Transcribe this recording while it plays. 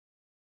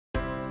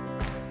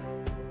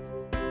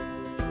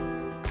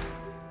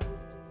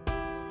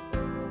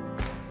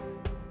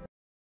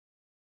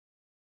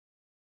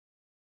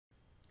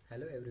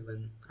Hello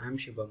everyone, I am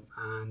Shubham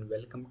and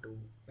welcome to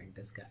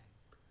PentestGuy.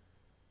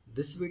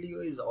 This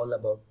video is all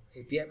about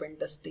API pen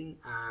testing,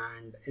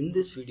 and in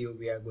this video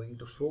we are going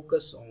to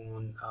focus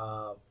on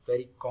a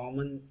very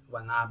common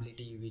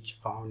vulnerability which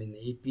found in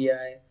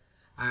API,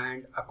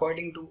 and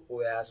according to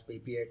OWASP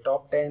API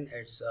top 10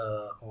 it's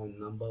on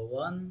number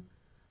 1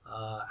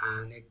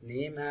 and it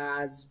named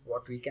as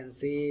what we can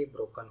say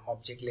broken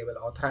object level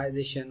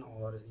authorization,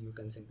 or you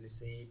can simply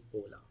say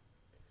BOLA.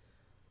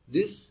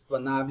 This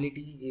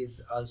vulnerability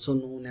is also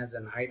known as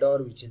an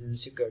IDOR, which is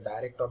insecure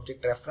direct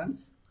object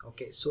reference.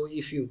 Okay, so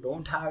if you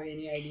don't have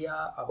any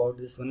idea about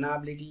this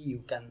vulnerability,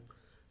 you can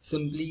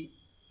simply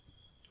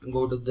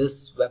go to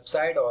this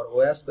website or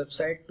OS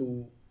website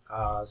to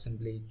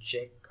simply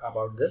check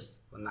about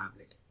this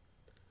vulnerability.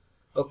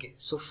 Okay,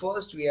 so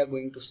first we are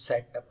going to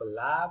set up a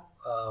lab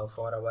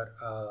for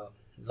our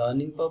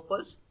learning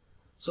purpose.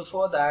 So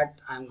for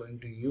that I'm going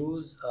to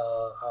use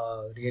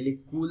a really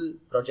cool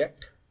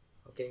project,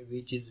 okay,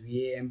 which is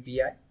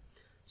VAmPI.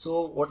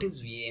 So what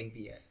is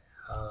VAmPI?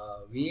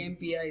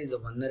 VAmPI is a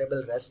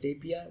vulnerable REST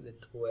API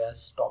with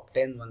OS top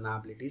 10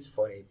 vulnerabilities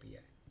for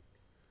API.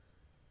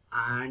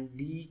 And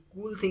the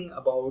cool thing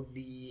about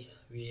the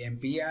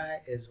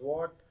VAmPI is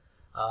what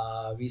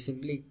we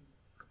simply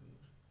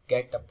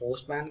get a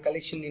Postman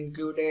collection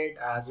included,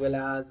 as well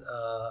as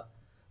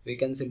we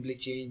can simply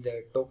change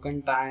the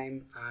token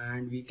time,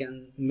 and we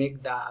can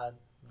make that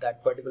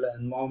particular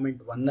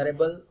environment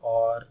vulnerable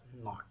or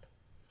not.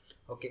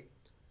 Okay,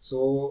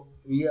 so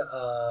we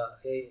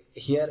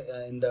here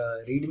in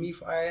the readme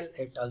file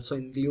it also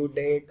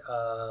included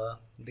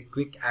the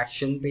quick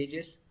action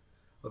pages,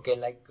 okay,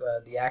 like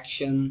the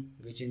action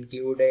which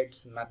included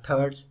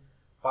methods,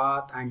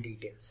 path and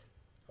details.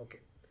 Okay,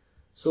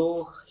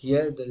 so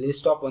here the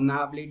list of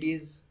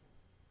vulnerabilities,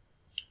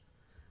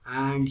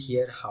 and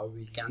here how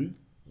we can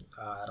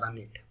run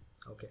it.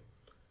 Okay,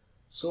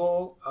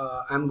 so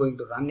I'm going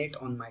to run it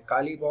on my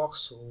Kali box.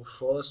 So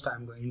first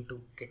I'm going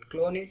to git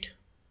clone it.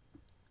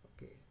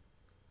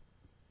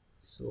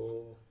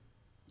 So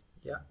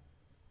yeah,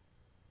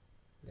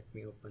 let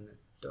me open a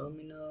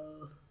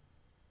terminal.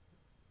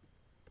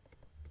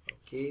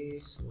 Okay,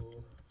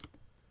 so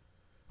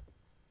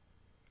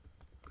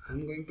I'm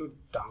going to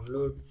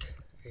download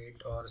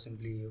it, or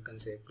simply you can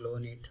say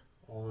clone it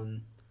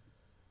on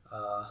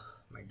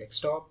my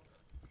desktop.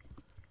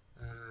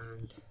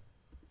 And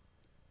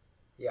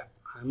yeah,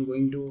 I'm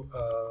going to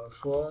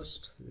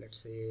first, let's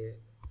say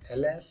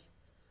ls,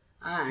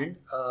 and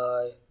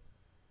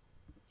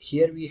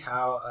here we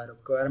have a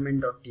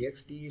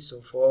requirement.txt.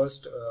 So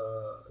first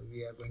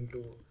we are going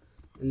to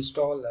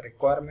install the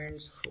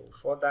requirements.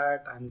 For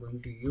that I'm going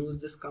to use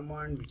this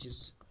command, which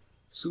is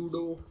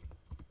sudo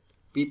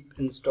pip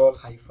install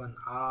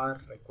 -r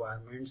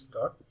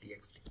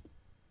requirements.txt.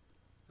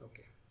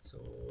 okay, so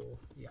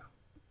yeah,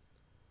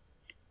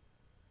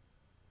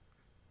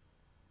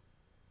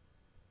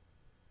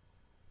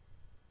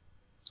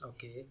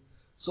 okay,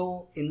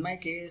 so in my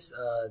case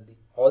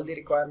all the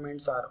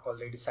requirements are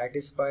already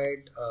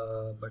satisfied,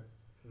 but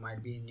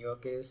might be in your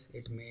case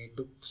it may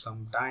took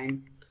some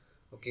time,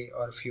 okay,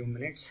 or a few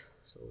minutes,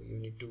 so you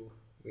need to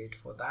wait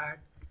for that.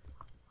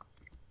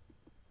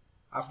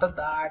 After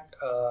that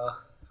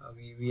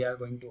we are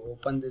going to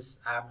open this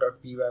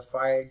app.py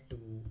file to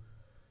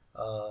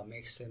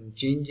make some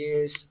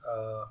changes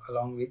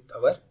along with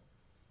our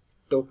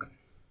token.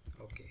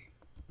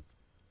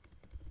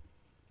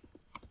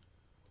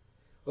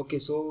 Okay,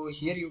 so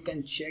here you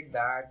can check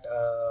that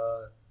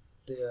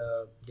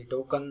the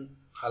token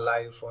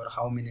alive for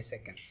how many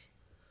seconds.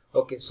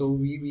 Okay, so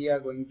we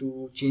are going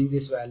to change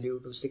this value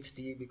to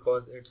 60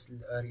 because it's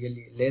a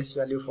really less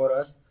value for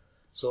us.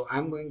 So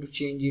I'm going to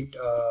change it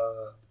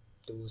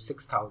to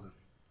 6000.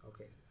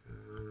 Okay,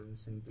 and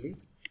simply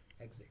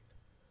exit.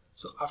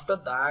 So after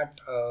that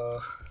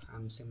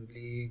I'm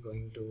simply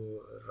going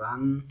to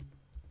run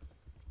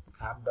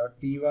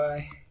app.py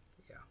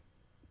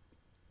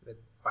with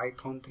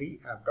python 3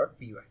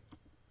 app.py.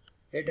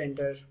 Hit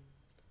enter,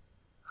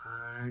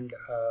 and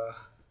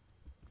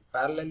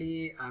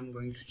parallelly I'm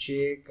going to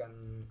check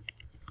an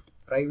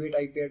private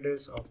IP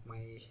address of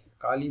my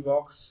Kali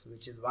box,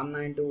 which is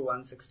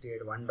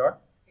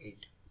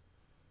 192.168.1.8.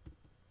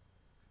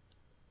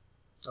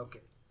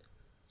 okay,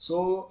 so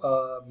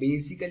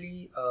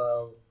basically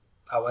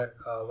our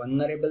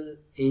vulnerable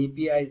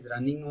API is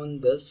running on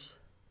this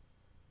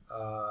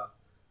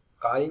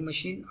Kali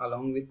machine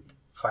along with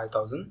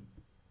 5000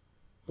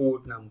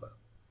 port number.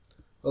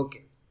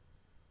 Okay,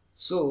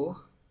 so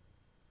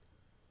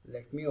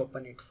let me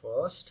open it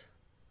first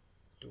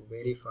to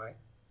verify.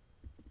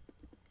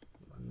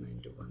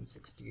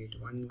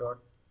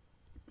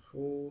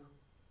 192.168.1.4.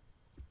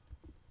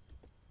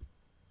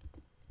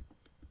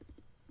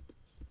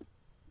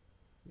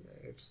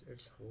 yeah,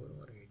 it's 4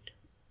 or 8.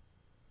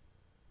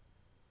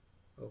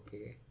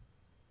 okay,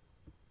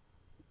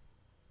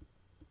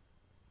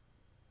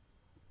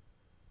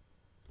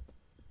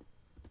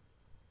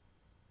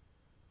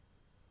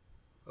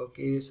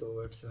 okay, so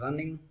it's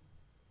running.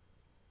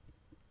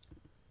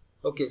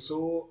 Okay,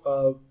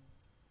 so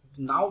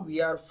now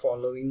we are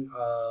following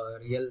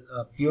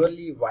a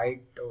purely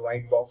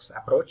white box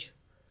approach.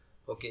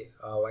 Okay,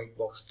 white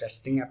box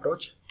testing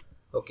approach.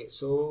 Okay,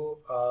 so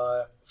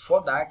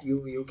for that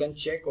you can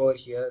check over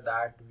here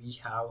that we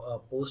have a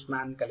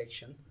Postman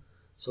collection.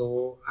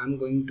 So I'm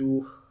going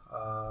to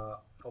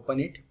open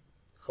it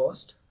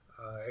first.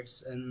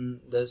 It's in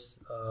this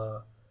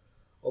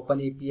open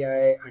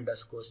API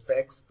underscore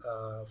specs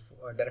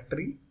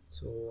directory.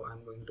 So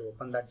I'm going to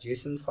open that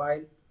JSON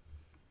file,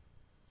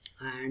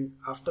 and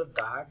after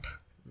that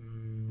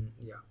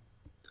yeah,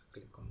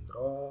 click on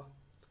draw,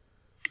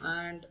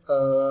 and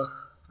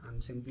I'm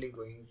simply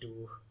going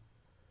to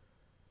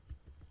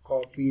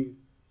copy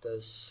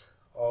this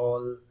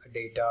all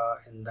data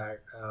in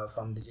that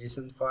from the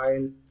JSON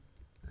file,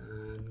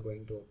 and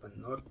going to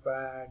open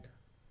Notepad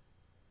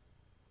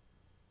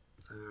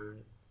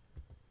and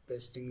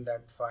pasting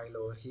that file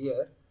over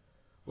here.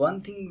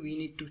 One thing we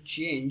need to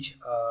change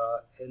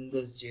in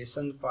this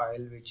JSON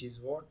file, which is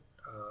what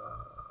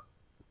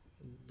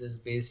this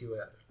base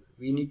URL,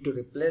 we need to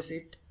replace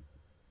it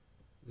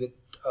with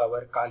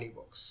our Kali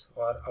box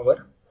or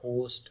our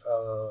host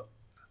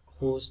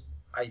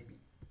IP.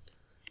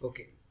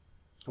 Okay,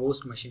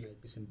 host machine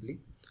IP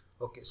simply.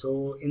 Okay,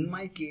 so in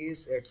my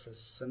case it's a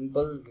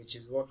simple, which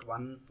is what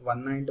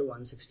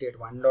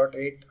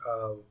 192.168.1.8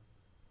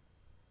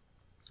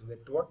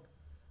 with what,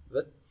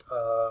 with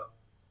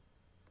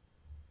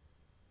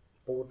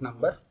port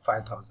number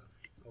 5000.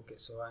 Okay,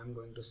 so I'm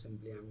going to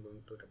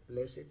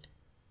replace it.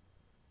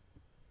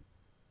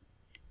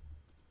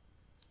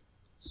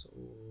 So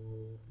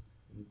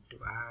need to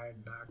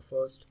add that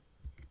first,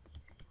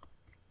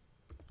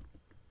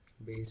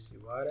 base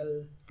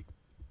URL.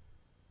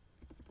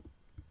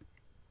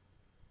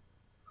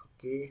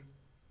 Okay,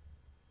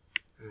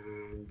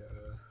 and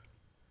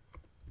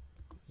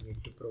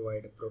need to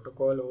provide a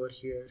protocol over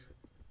here,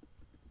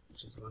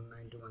 which is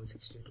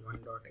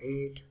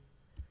 192.168.1.8,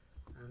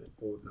 and the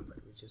port number,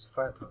 which is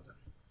 5000.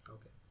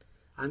 Okay,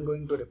 I'm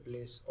going to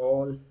replace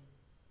all.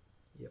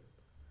 Yep,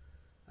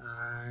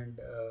 and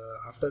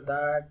after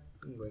that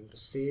I'm going to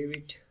save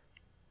it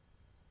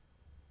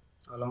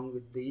along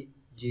with the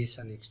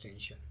JSON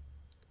extension.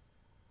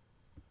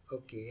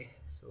 Okay,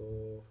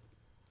 so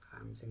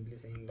I'm simply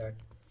saying that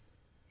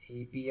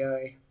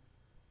API.json.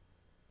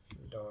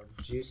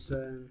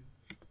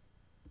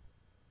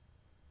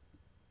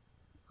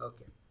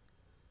 Okay,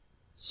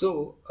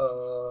 so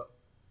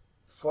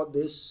for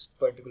this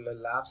particular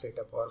lab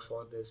setup, or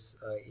for this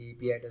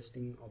API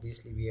testing,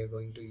 obviously we are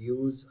going to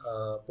use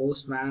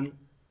Postman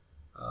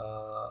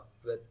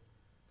with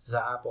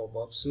Zap or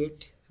Burp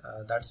suite.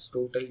 That's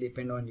totally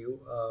depend on you.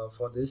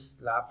 For this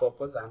lab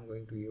purpose, I'm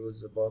going to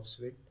use the Burp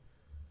suite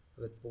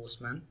with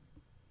Postman.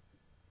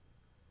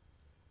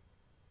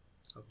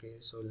 Okay,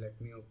 so let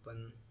me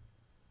open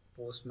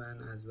Postman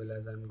as well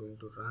as I'm going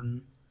to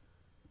run.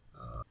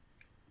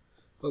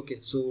 Okay,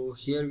 so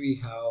here we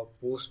have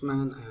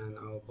Postman and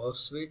our Burp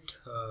suite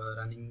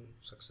running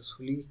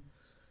successfully.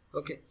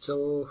 Okay,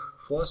 so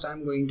first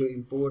I'm going to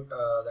import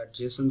that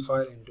JSON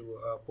file into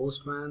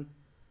Postman.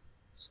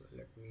 So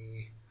let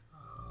me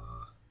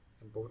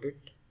import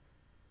it.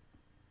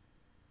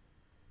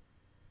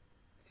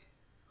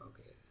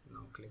 Okay,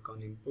 now click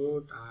on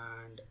import,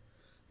 and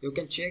you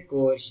can check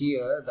over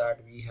here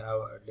that we have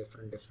a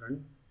different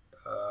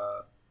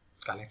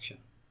collection.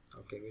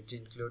 Okay, which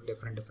include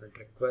different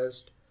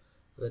requests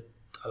with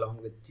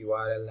along with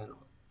URL and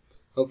all.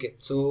 Okay,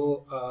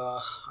 so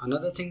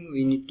another thing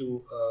we need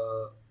to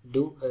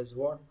do is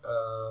what,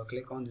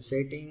 click on the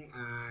setting,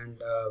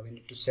 and we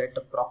need to set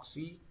a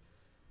proxy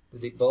to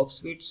the Burp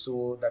suite.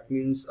 So that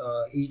means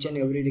each and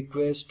every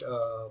request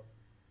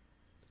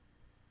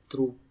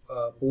through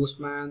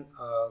Postman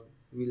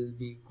will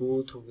be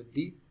go through with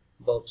the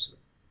Burp suite.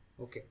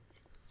 Okay,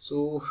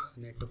 so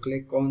need to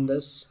click on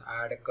this,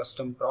 add a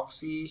custom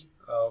proxy.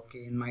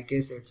 Okay, in my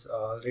case it's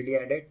already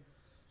added.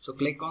 So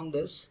click on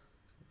this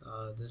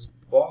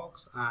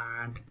box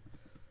and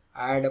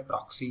add a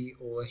proxy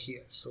over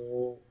here.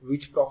 So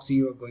which proxy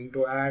you are going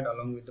to add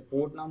along with the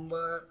port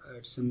number,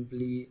 it's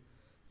simply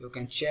you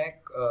can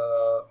check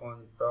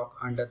on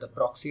under the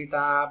proxy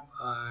tab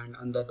and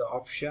under the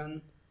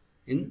option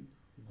in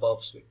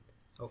Burp suite.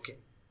 Okay,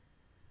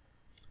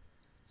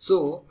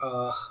 so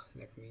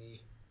let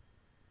me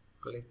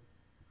click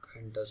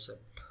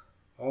intercept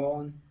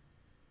on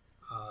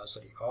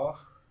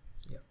off.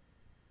 Yeah,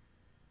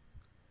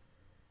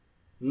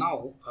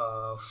 now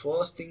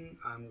first thing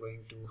I'm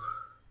going to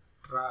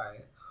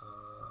try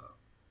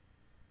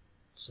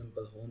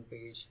simple home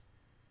page,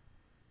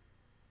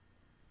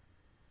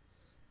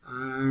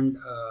 and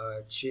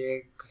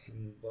check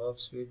in Burp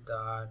suite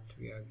that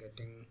we are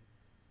getting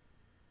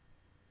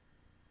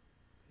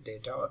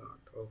data or not.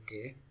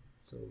 Okay,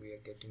 so we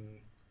are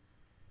getting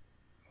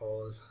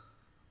all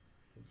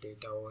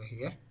data over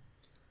here.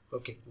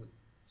 Okay, cool.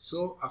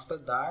 So after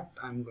that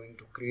I'm going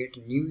to create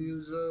a new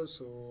user.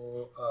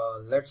 So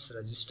let's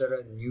register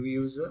a new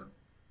user.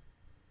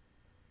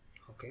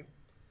 Okay,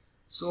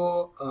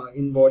 so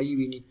in body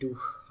we need to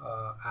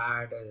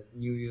add a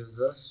new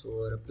user.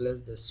 So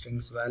replace the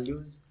strings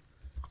values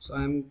So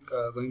I'm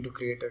going to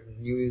create a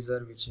new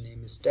user which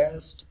name is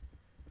test,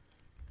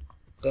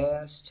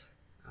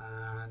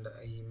 and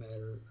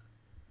email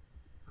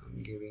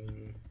I'm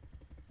giving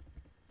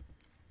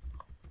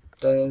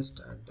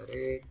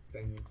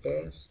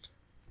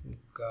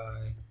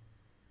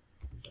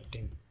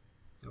test@pentestguy.in.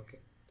 Okay,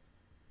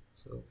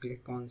 so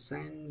click on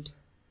send,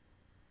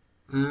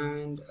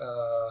 and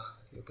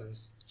you can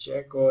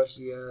check over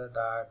here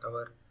that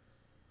our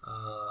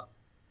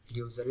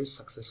user is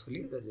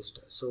successfully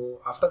registered.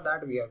 So after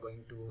that we are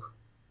going to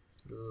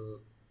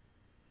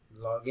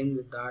log in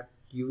with that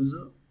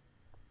user.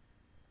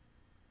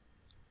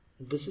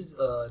 This is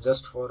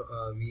just for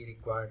we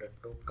required a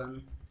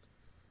token,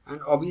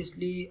 and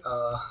obviously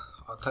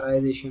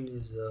authorization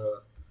is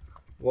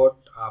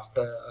what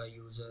after a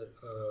user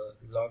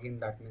login,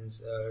 that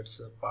means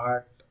it's a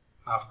part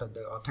after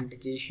the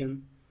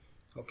authentication.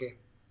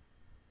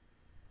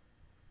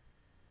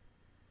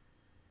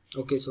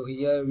 Okay, so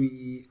here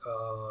we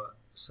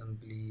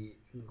simply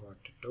got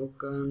a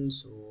token.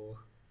 So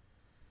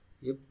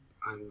yep,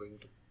 I'm going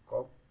to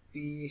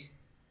copy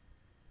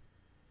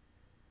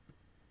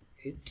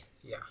it.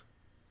 Yeah,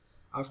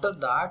 after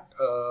that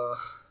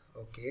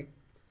okay,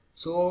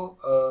 so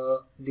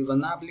the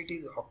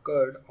vulnerabilities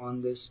occurred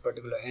on this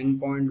particular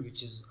endpoint,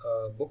 which is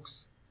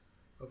books.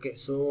 Okay,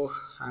 so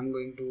I'm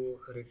going to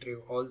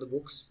retrieve all the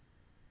books,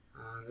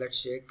 and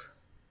let's check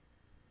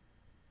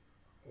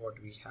what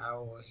we have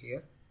over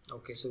here.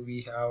 Okay, so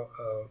we have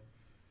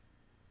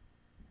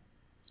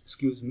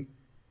excuse me,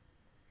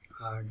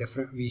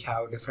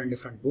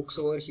 different books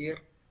over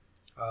here,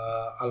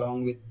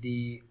 along with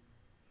the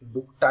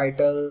book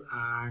title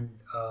and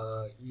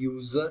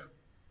user.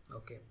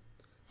 Okay,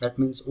 that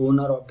means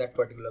owner of that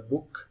particular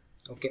book.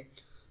 Okay,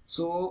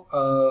 so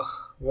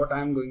what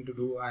I'm going to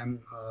do,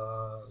 I'm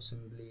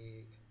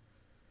simply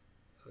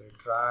will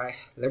try,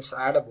 let's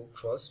add a book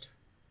first.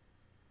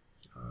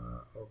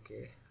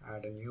 Okay,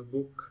 add a new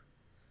book.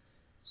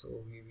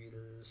 So we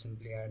will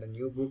simply add a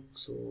new book.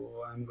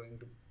 So I'm going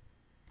to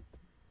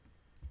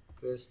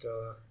paste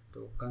a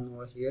token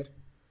over here,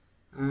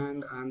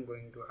 and I'm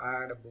going to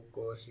add a book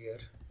over here,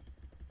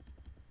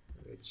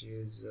 which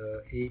is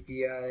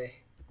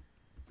API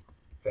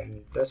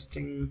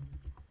Pentesting,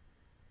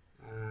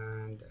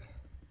 and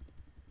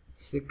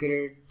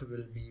secret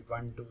will be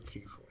 1 2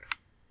 3 4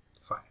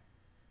 5.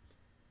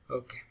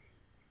 Okay,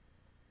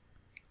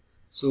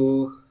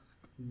 so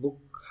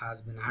book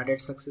has been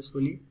added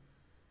successfully.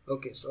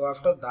 Okay, so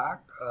after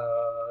that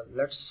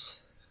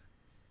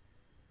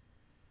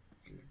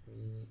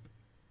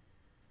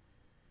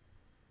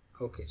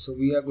okay, so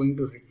we are going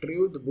to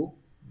retrieve the book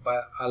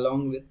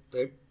along with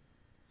the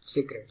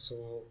secret.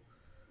 So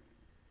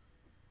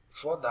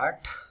for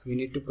that we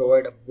need to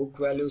provide a book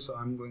value. So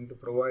I'm going to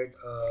provide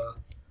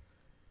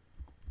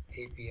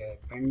API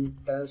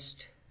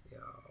Pentest,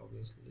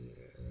 obviously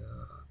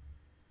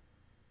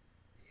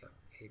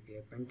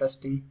API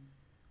Pentesting.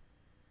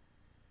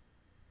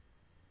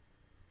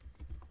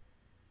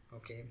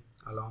 Okay,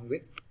 along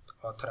with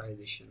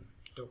authorization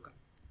token.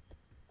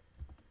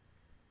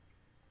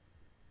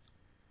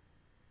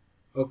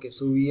 Okay,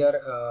 so we are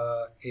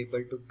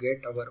able to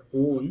get our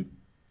own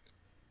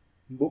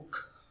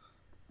book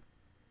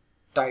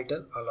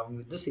title along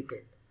with the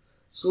secret.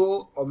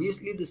 So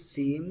obviously the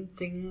same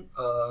thing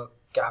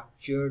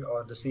captured,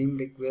 or the same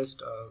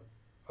request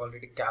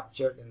already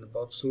captured in the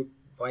Burp suite.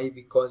 Why?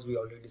 Because we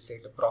already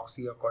set a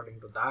proxy according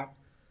to that.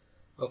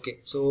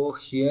 Okay, so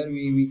here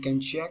we can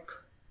check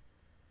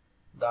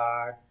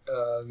that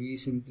we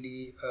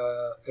simply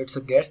it's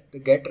a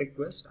get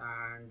request,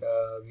 and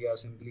we are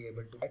simply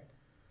able to get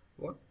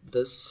what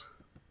this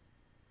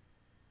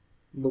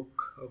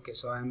book. Okay,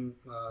 so I'm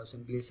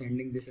simply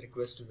sending this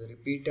request to the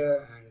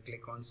repeater and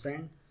click on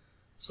send.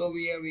 So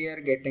we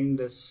are getting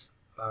this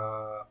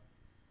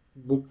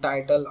book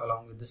title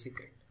along with the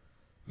secret.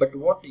 But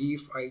what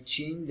if I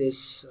change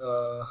this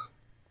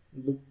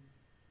book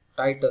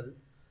title?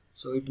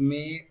 So it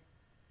may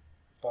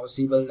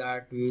possible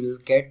that we will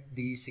get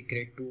the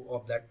secret too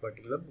of that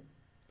particular book.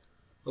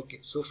 Okay,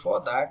 so for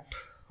that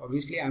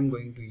obviously I'm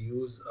going to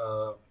use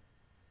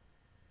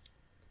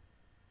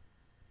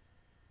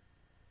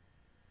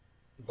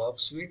Burp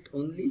suite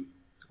only.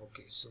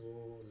 Okay, so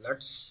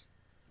let's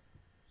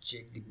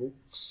check the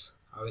books,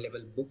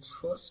 available books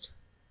first.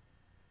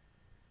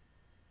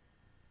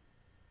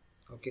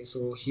 Okay,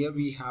 so here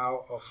we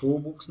have 4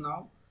 books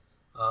now.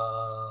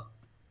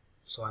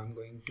 So I'm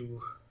going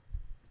to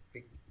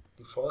pick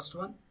the first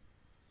one,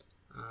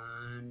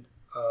 and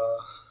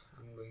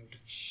I'm going to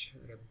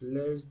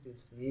replace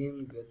this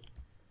name with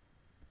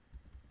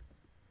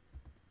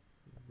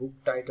book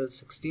title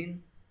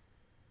 16.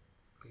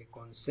 Click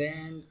on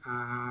send,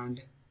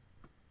 and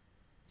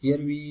here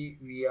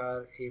we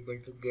are able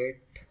to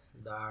get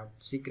that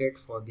secret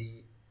for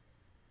the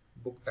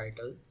book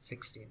title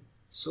 16.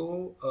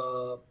 So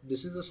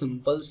this is a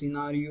simple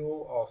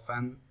scenario of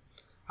an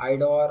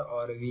IDOR,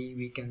 or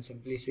we can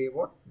simply say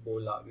what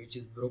BOLA, which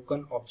is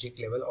broken object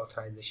level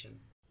authorization.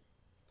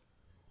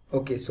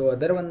 Okay, so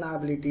other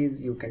vulnerabilities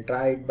you can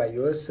try it by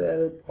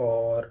yourself,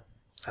 or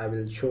I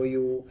will show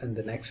you in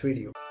the next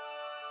video.